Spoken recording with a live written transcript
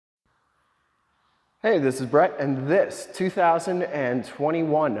Hey, this is Brett, and this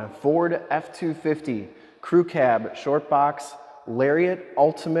 2021 Ford F250 Crew Cab Short Box Lariat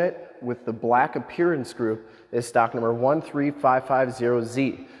Ultimate with the black appearance group is stock number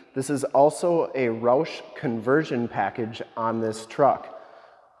 13550Z. This is also a Roush conversion package on this truck.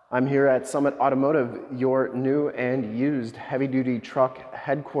 I'm here at Summit Automotive, your new and used heavy-duty truck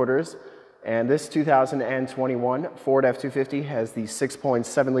headquarters. And this 2021 Ford F250 has the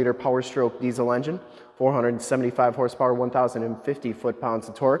 6.7-liter Power-Stroke diesel engine, 475 horsepower, 1,050 foot-pounds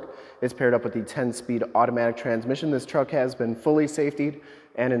of torque. It's paired up with the 10-speed automatic transmission. This truck has been fully safetied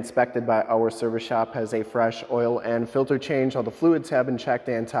and inspected by our service shop, has a fresh oil and filter change. All the fluids have been checked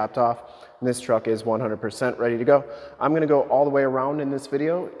and topped off. And this truck is 100% ready to go. I'm going to go all the way around in this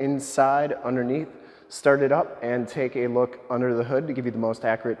video, inside, underneath, start it up and take a look under the hood to give you the most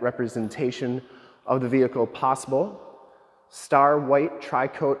accurate representation of the vehicle possible. Star White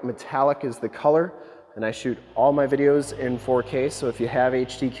Tri-Coat Metallic is the color, and I shoot all my videos in 4K, so if you have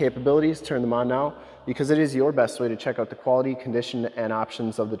HD capabilities, turn them on now, because it is your best way to check out the quality, condition, and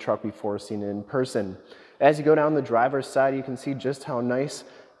options of the truck before seeing it in person. As you go down the driver's side, you can see just how nice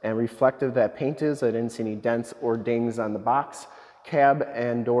and reflective that paint is. I didn't see any dents or dings on the box. Cab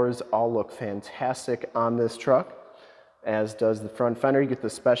and doors all look fantastic on this truck, as does the front fender. You get the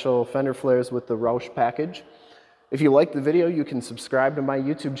special fender flares with the Roush package. If you like the video, you can subscribe to my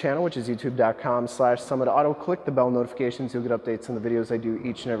YouTube channel, which is youtube.com/SummitAuto. Click the bell notifications. You'll get updates on the videos I do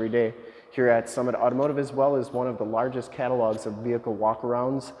each and every day here at Summit Automotive, as well as one of the largest catalogs of vehicle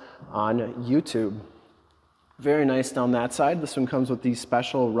walkarounds on YouTube. Very nice down that side. This one comes with the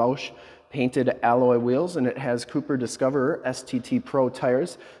special Roush painted alloy wheels, and it has Cooper Discoverer STT Pro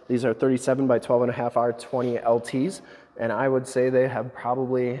tires. These are 37 by 12.5 R20 LTs, and I would say they have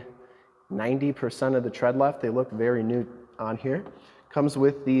probably 90% of the tread left. They look very new on here. Comes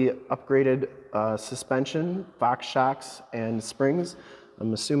with the upgraded suspension, Fox shocks, and springs.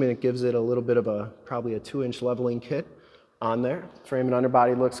 I'm assuming it gives it a little bit of probably a 2-inch leveling kit on there. Frame and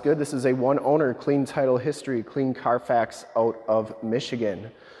underbody looks good. This is a one owner, clean title history, clean Carfax out of Michigan.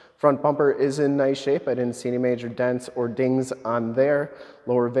 Front bumper is in nice shape. I didn't see any major dents or dings on there.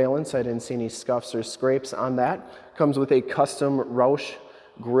 Lower valence, I didn't see any scuffs or scrapes on that. Comes with a custom Roush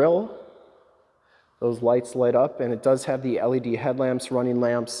grille. Those lights light up, and it does have the LED headlamps, running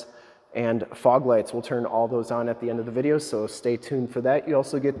lamps, and fog lights. We'll turn all those on at the end of the video, so stay tuned for that. You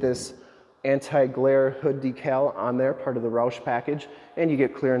also get this anti-glare hood decal on there, part of the Roush package, and you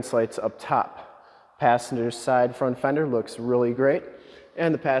get clearance lights up top. Passenger side front fender looks really great.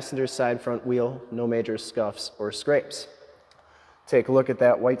 And the passenger side front wheel, no major scuffs or scrapes. Take a look at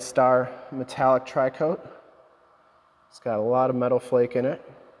that White Star metallic tri-coat. It's got a lot of metal flake in it.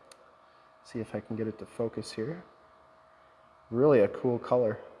 See if I can get it to focus here. Really a cool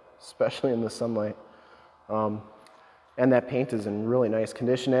color, especially in the sunlight. And that paint is in really nice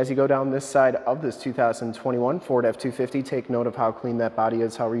condition. As you go down this side of this 2021 Ford F250, take note of how clean that body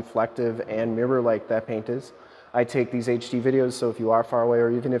is, how reflective and mirror-like that paint is. I take these HD videos, so if you are far away or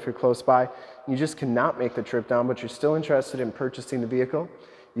even if you're close by, you just cannot make the trip down, but you're still interested in purchasing the vehicle,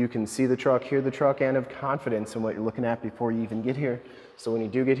 you can see the truck, hear the truck, and have confidence in what you're looking at before you even get here. So when you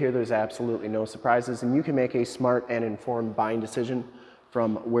do get here, there's absolutely no surprises, and you can make a smart and informed buying decision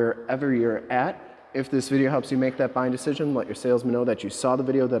from wherever you're at. If this video helps you make that buying decision, let your salesman know that you saw the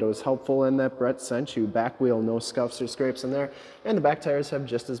video, that it was helpful, and that Brett sent you. Back wheel, no scuffs or scrapes in there, and the back tires have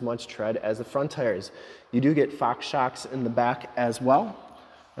just as much tread as the front tires. You do get Fox shocks in the back as well.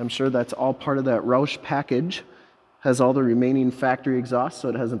 I'm sure that's all part of that Roush package. Has all the remaining factory exhaust, so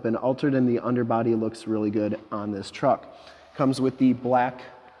it hasn't been altered, and the underbody looks really good on this truck. Comes with the black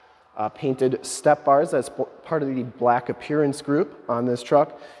painted step bars. That's part of the black appearance group on this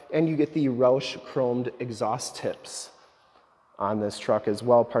truck. And you get the Roush chromed exhaust tips on this truck as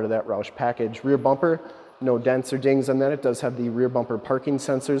well, part of that Roush package. Rear bumper, no dents or dings on that. It does have the rear bumper parking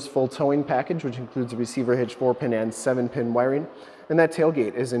sensors, full towing package, which includes a receiver hitch, 4-pin and 7-pin wiring. And that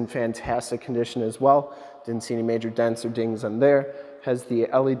tailgate is in fantastic condition as well. Didn't see any major dents or dings on there. Has the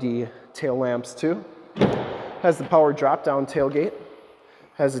LED tail lamps too. Has the power drop-down tailgate.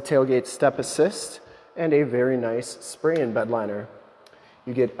 Has a tailgate step assist and a very nice spray-in bed liner.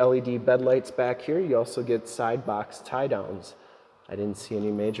 You get LED bed lights back here. You also get side box tie downs. I didn't see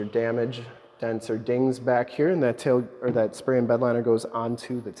any major damage, dents or dings back here, and that spray-in bed liner goes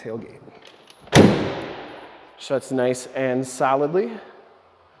onto the tailgate. Shuts nice and solidly.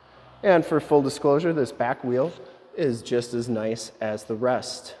 And for full disclosure, this back wheel is just as nice as the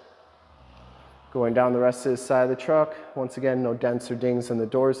rest. Going down the rest of the side of the truck, once again, no dents or dings in the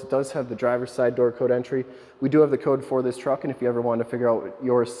doors. It does have the driver's side door code entry. We do have the code for this truck, and if you ever want to figure out what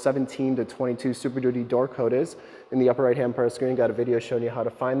your 17 to 22 Super Duty door code is, in the upper right-hand part of the screen, got a video showing you how to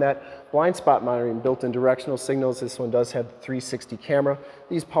find that. Blind spot monitoring, built-in directional signals. This one does have the 360 camera.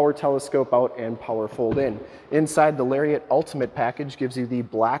 These power telescope out and power fold in. Inside, the Lariat Ultimate package gives you the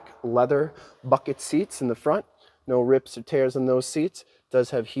black leather bucket seats in the front. No rips or tears in those seats.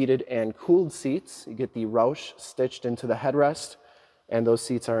 Does have heated and cooled seats. You get the Roush stitched into the headrest, and those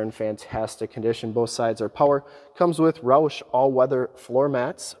seats are in fantastic condition. Both sides are power. Comes with Roush all-weather floor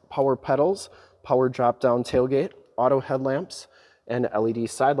mats, power pedals, power drop-down tailgate, auto headlamps, and LED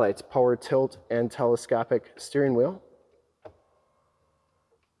side lights, power tilt and telescopic steering wheel.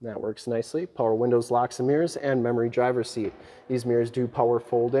 That works nicely. Power windows, locks and mirrors, and memory driver's seat. These mirrors do power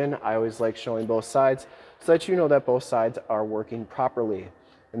fold in. I always like showing both sides so that you know that both sides are working properly.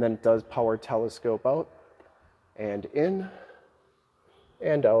 And then it does power telescope out and in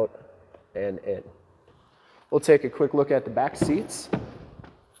and out and in. We'll take a quick look at the back seats.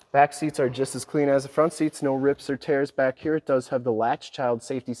 Back seats are just as clean as the front seats. No rips or tears back here. It does have the latch child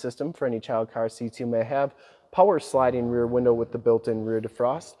safety system for any child car seats you may have. Power sliding rear window with the built-in rear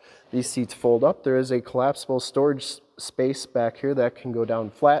defrost. These seats fold up. There is a collapsible storage space back here that can go down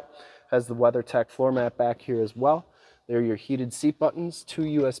flat. Has the WeatherTech floor mat back here as well. There are your heated seat buttons, two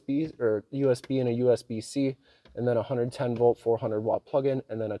USB and a USB-C, and then a 110 volt 400 watt plug-in,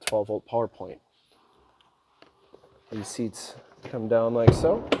 and then a 12 volt power point. These seats come down like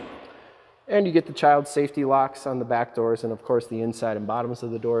so. And you get the child safety locks on the back doors, and of course the inside and bottoms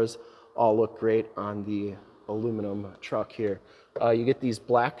of the doors all look great on the aluminum truck here. You get these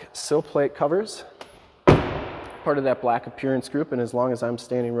black sill plate covers, part of that black appearance group, and as long as I'm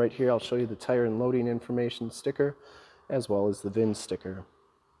standing right here, I'll show you the tire and loading information sticker as well as the VIN sticker.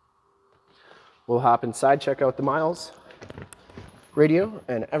 We'll hop inside, check out the miles, radio,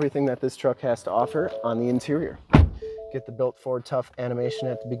 and everything that this truck has to offer on the interior. Get the Built Ford Tough animation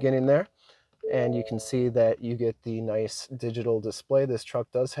at the beginning there. And you can see that you get the nice digital display. This truck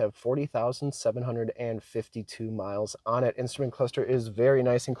does have 40,752 miles on it. Instrument cluster is very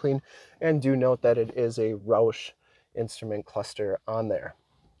nice and clean. And do note that it is a Roush instrument cluster on there.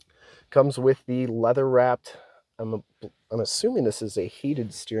 Comes with the leather wrapped, I'm assuming this is a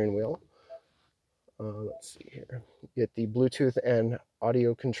heated steering wheel. Let's see here. You get the Bluetooth and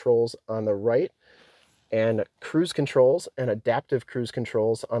audio controls on the right, and cruise controls and adaptive cruise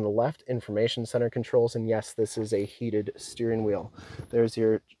controls on the left, information center controls, and yes, this is a heated steering wheel. There's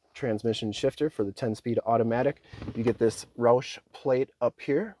your transmission shifter for the 10-speed automatic. You get this Roush plate up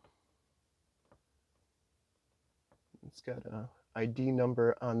here. It's got a ID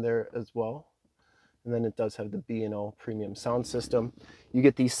number on there as well. And then it does have the B&O premium sound system. You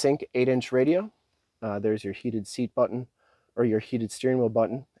get the Sync 8-inch radio. There's your heated seat button, or your heated steering wheel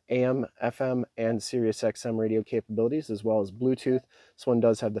button. AM, FM, and Sirius XM radio capabilities, as well as Bluetooth. This one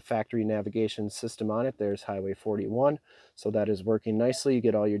does have the factory navigation system on it. There's Highway 41, so that is working nicely. You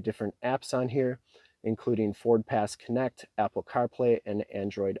get all your different apps on here, including Ford Pass Connect, Apple CarPlay, and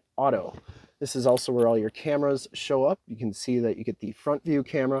Android Auto. This is also where all your cameras show up. You can see that you get the front view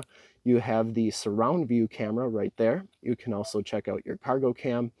camera. You have the surround view camera right there. You can also check out your cargo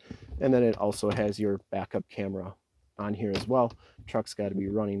cam, and then it also has your backup camera on here as well. Truck's got to be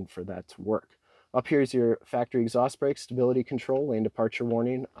running for that to work. Up here is your factory exhaust brake, stability control, lane departure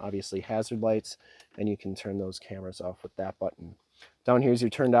warning, obviously hazard lights, and you can turn those cameras off with that button. Down here is your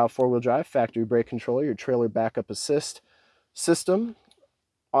turned out four-wheel drive, factory brake controller, your trailer backup assist system,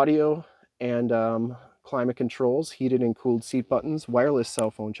 audio and climate controls, heated and cooled seat buttons, wireless cell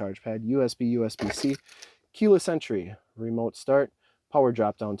phone charge pad, USB, USB-C, keyless entry, remote start, power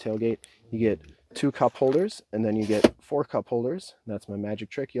drop-down tailgate. You get 2 cup holders, and then you get 4 cup holders. That's my magic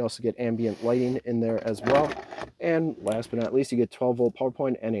trick. You also get ambient lighting in there as well. And last but not least, you get 12 volt power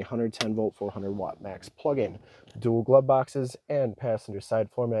point and a 110 volt 400 watt max plug-in. Dual glove boxes and passenger side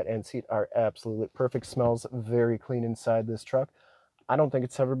floor mat and seat are absolutely perfect. Smells very clean inside this truck. I don't think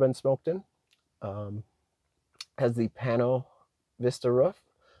it's ever been smoked in. Has the Pano Vista roof,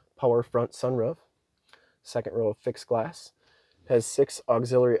 power front sunroof, second row of fixed glass. Has 6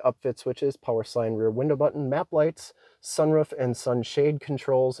 auxiliary upfit switches, power slide rear window button, map lights, sunroof and sunshade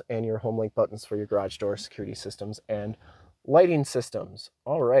controls, and your home link buttons for your garage door security systems and lighting systems.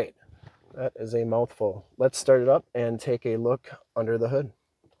 All right, that is a mouthful. Let's start it up and take a look under the hood.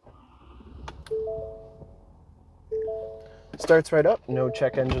 Starts right up, no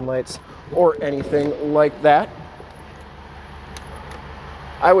check engine lights or anything like that.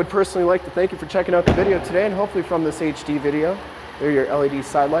 I would personally like to thank you for checking out the video today, and hopefully from this HD video, there are your LED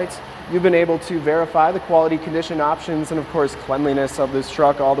side lights. You've been able to verify the quality, condition, options, and of course cleanliness of this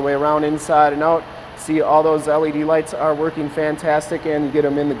truck all the way around, inside and out. See, all those LED lights are working fantastic, and you get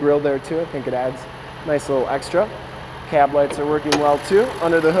them in the grille there too. I think it adds a nice little extra. Cab lights are working well too.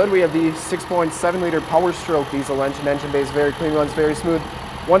 Under the hood we have the 6.7 liter Power Stroke diesel engine. Engine bay is very clean, runs very smooth.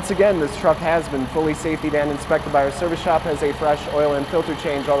 Once again, this truck has been fully safetied and inspected by our service shop, has a fresh oil and filter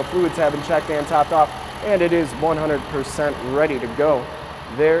change. All the fluids have been checked and topped off, and it is 100% ready to go.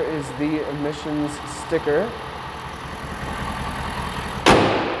 There is the emissions sticker.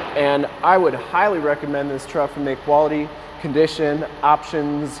 And I would highly recommend this truck from a quality, condition,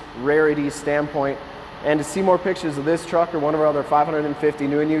 options, rarity standpoint. And to see more pictures of this truck or one of our other 550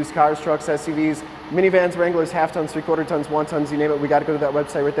 new and used cars, trucks, SUVs, minivans, Wranglers, half tons, 3/4 tons, 1 tons, you name it, we got to go to that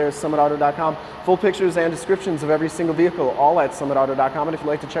website right there, summitauto.com. Full pictures and descriptions of every single vehicle, all at summitauto.com. And if you'd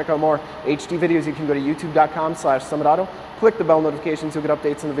like to check out more HD videos, you can go to youtube.com/summitauto. Click the bell notifications, you'll get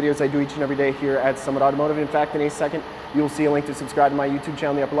updates on the videos I do each and every day here at Summit Automotive. In fact, in a second, you'll see a link to subscribe to my YouTube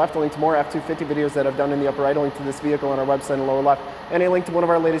channel in the upper left, a link to more F250 videos that I've done in the upper right, a link to this vehicle on our website in the lower left, and a link to one of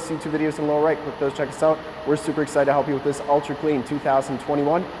our latest YouTube videos in the lower right. Click those, check us out. We're super excited to help you with this ultra clean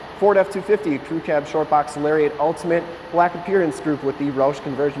 2021 Ford F250 Crew Cab Short Box Lariat Ultimate Black Appearance Group with the Roush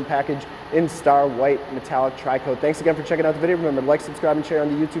conversion package in star white metallic tri-coat. Thanks again for checking out the video. Remember to like, subscribe, and share on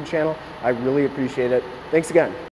the YouTube channel. I really appreciate it. Thanks again.